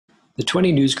The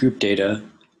 20 newsgroup data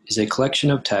is a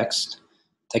collection of text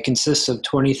that consists of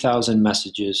 20,000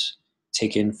 messages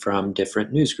taken from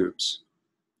different newsgroups.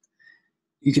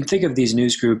 You can think of these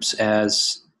newsgroups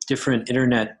as different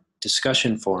internet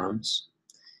discussion forums,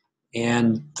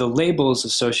 and the labels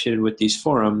associated with these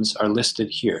forums are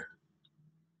listed here.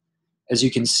 As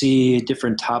you can see,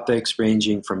 different topics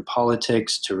ranging from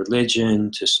politics to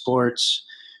religion to sports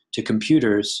to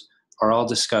computers are all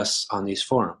discussed on these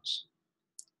forums.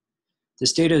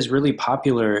 This data is really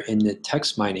popular in the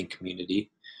text mining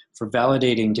community for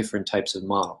validating different types of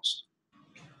models.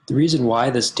 The reason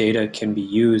why this data can be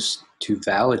used to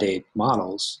validate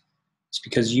models is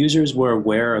because users were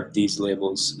aware of these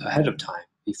labels ahead of time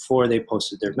before they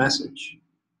posted their message.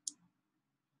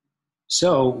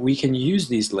 So we can use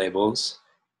these labels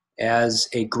as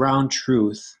a ground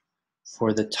truth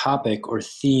for the topic or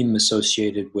theme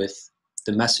associated with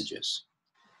the messages.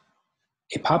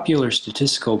 A popular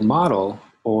statistical model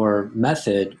or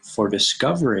method for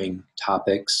discovering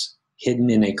topics hidden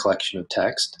in a collection of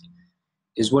text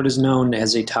is what is known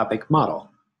as a topic model.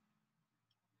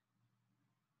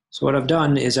 So what I've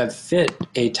done is I've fit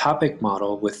a topic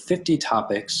model with 50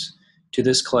 topics to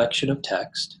this collection of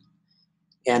text,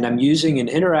 and I'm using an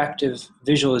interactive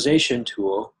visualization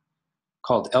tool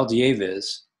called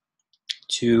LDAvis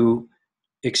to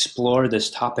explore this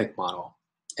topic model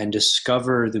and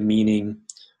discover the meaning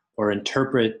or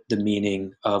interpret the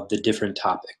meaning of the different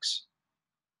topics.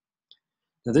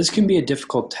 Now, this can be a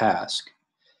difficult task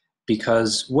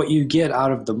because what you get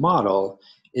out of the model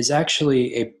is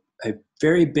actually a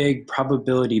very big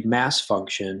probability mass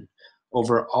function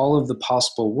over all of the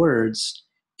possible words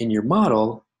in your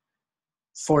model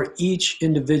for each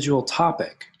individual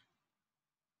topic.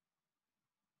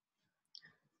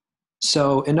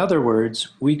 So, in other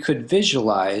words, we could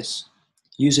visualize,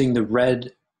 using the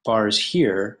red bars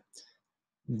here,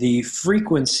 the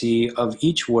frequency of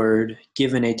each word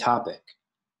given a topic.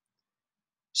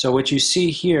 So what you see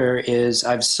here is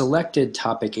I've selected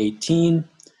topic 18,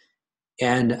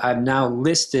 and I've now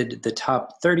listed the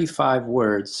top 35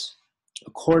 words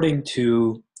according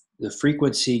to the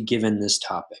frequency given this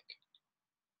topic.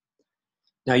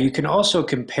 Now you can also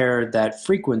compare that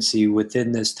frequency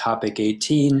within this topic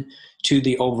 18 to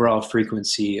the overall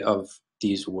frequency of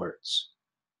these words.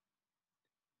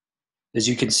 As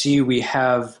you can see, we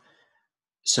have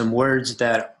some words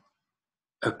that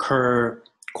occur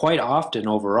quite often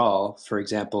overall. For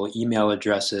example, email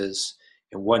addresses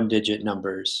and one-digit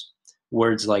numbers.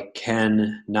 Words like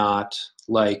can, not,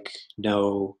 like,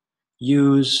 no,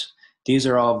 use. These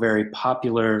are all very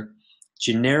popular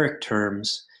generic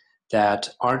terms that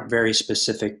aren't very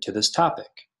specific to this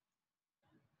topic.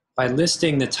 By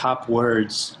listing the top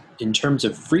words in terms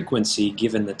of frequency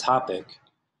given the topic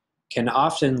can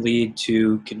often lead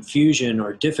to confusion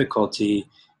or difficulty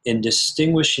in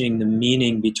distinguishing the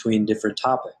meaning between different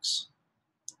topics.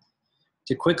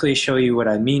 To quickly show you what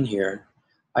I mean here,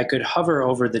 I could hover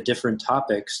over the different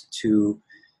topics to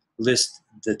list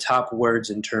the top words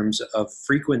in terms of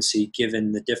frequency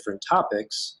given the different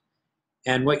topics.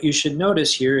 And what you should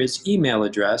notice here is email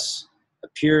address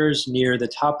appears near the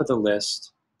top of the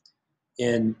list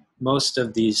in most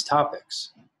of these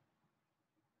topics.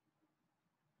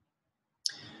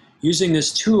 Using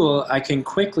this tool, I can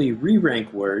quickly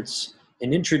re-rank words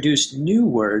and introduce new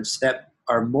words that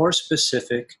are more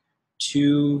specific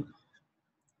to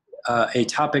a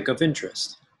topic of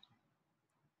interest.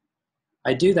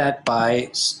 I do that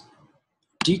by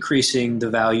decreasing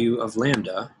the value of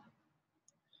lambda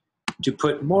to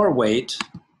put more weight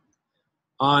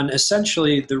on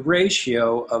essentially the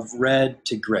ratio of red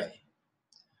to gray,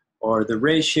 or the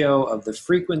ratio of the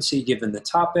frequency given the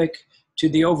topic to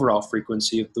the overall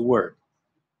frequency of the word.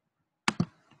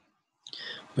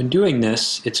 When doing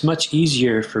this, it's much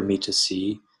easier for me to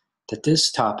see that this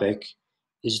topic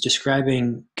is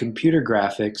describing computer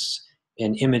graphics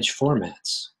and image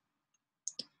formats.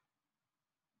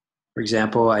 For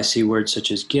example, I see words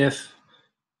such as GIF,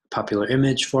 popular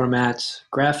image format,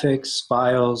 graphics,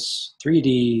 files,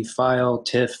 3D, file,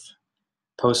 TIFF,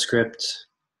 PostScript,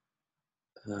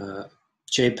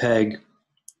 JPEG,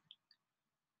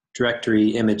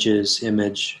 directory, images,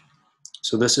 image.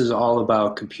 So this is all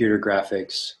about computer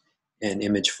graphics and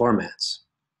image formats.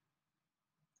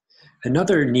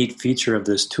 Another neat feature of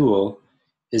this tool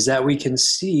is that we can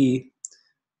see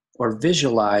or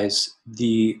visualize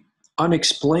the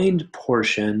unexplained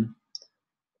portion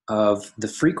of the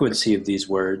frequency of these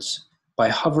words by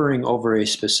hovering over a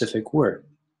specific word.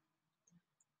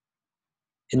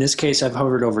 In this case, I've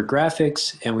hovered over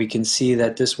graphics, and we can see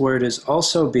that this word is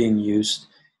also being used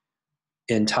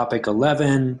in topic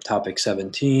 11, topic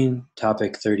 17,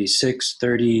 topic 36,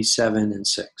 37, and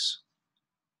 6.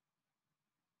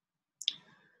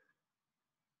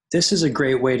 This is a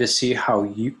great way to see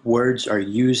how words are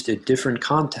used in different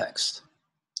contexts.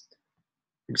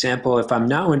 For example, if I'm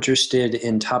now interested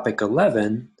in topic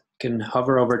 11, I can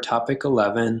hover over topic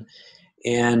 11,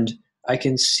 and I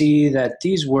can see that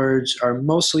these words are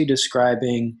mostly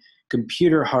describing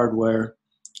computer hardware.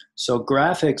 So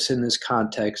graphics in this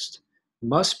context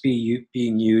must be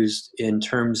being used in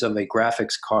terms of a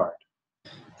graphics card.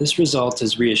 This result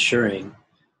is reassuring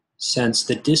since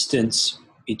the distance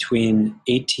between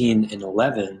 18 and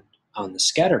 11 on the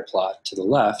scatter plot to the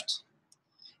left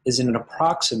is an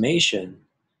approximation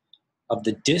of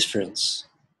the difference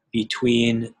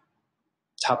between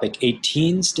topic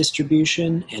 18's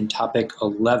distribution and topic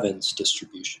 11's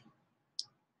distribution.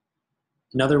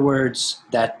 In other words,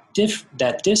 that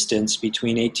distance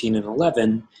between 18 and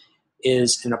 11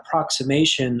 is an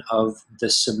approximation of the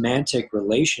semantic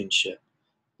relationship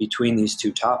between these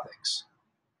two topics.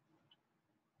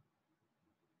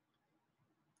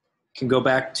 Can go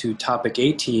back to topic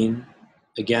 18,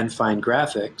 again find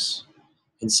graphics,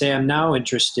 and say I'm now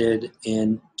interested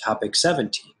in topic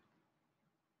 17.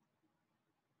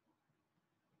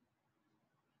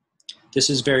 This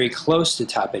is very close to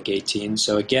topic 18,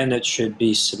 so again it should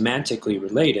be semantically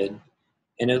related,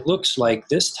 and it looks like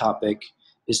this topic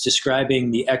is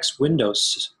describing the X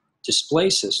Windows display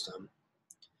system,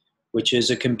 which is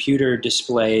a computer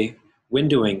display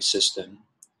windowing system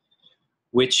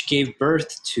which gave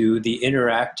birth to the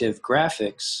interactive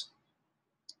graphics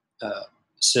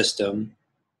system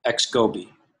Xgobi,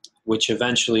 which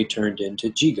eventually turned into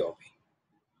Ggobi.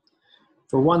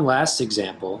 For one last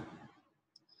example,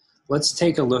 let's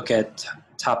take a look at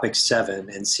topic 7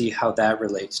 and see how that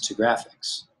relates to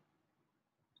graphics.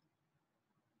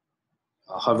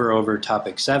 I'll hover over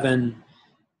topic 7,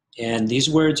 and these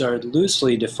words are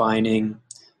loosely defining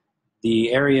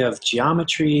the area of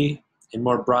geometry and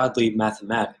more broadly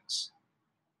mathematics.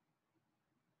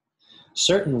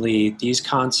 Certainly, these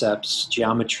concepts,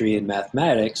 geometry and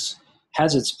mathematics,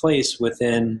 has its place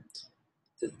within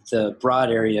the broad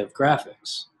area of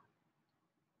graphics.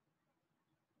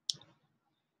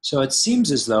 So it seems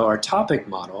as though our topic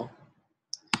model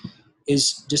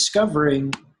is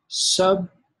discovering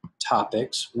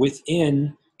subtopics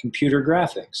within computer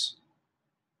graphics.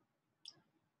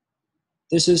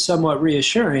 This is somewhat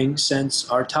reassuring since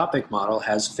our topic model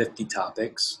has 50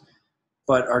 topics,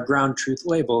 but our ground truth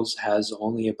labels has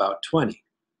only about 20.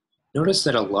 Notice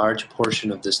that a large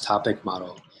portion of this topic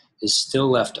model is still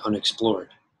left unexplored.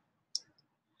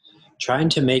 Trying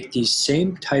to make these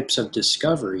same types of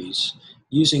discoveries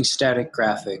using static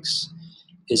graphics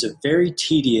is a very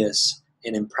tedious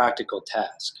and impractical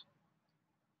task.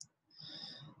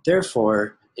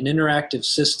 Therefore, an interactive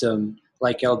system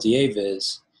like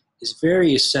LDAvis is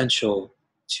very essential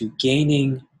to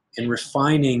gaining and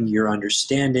refining your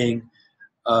understanding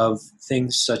of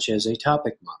things such as a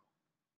topic model.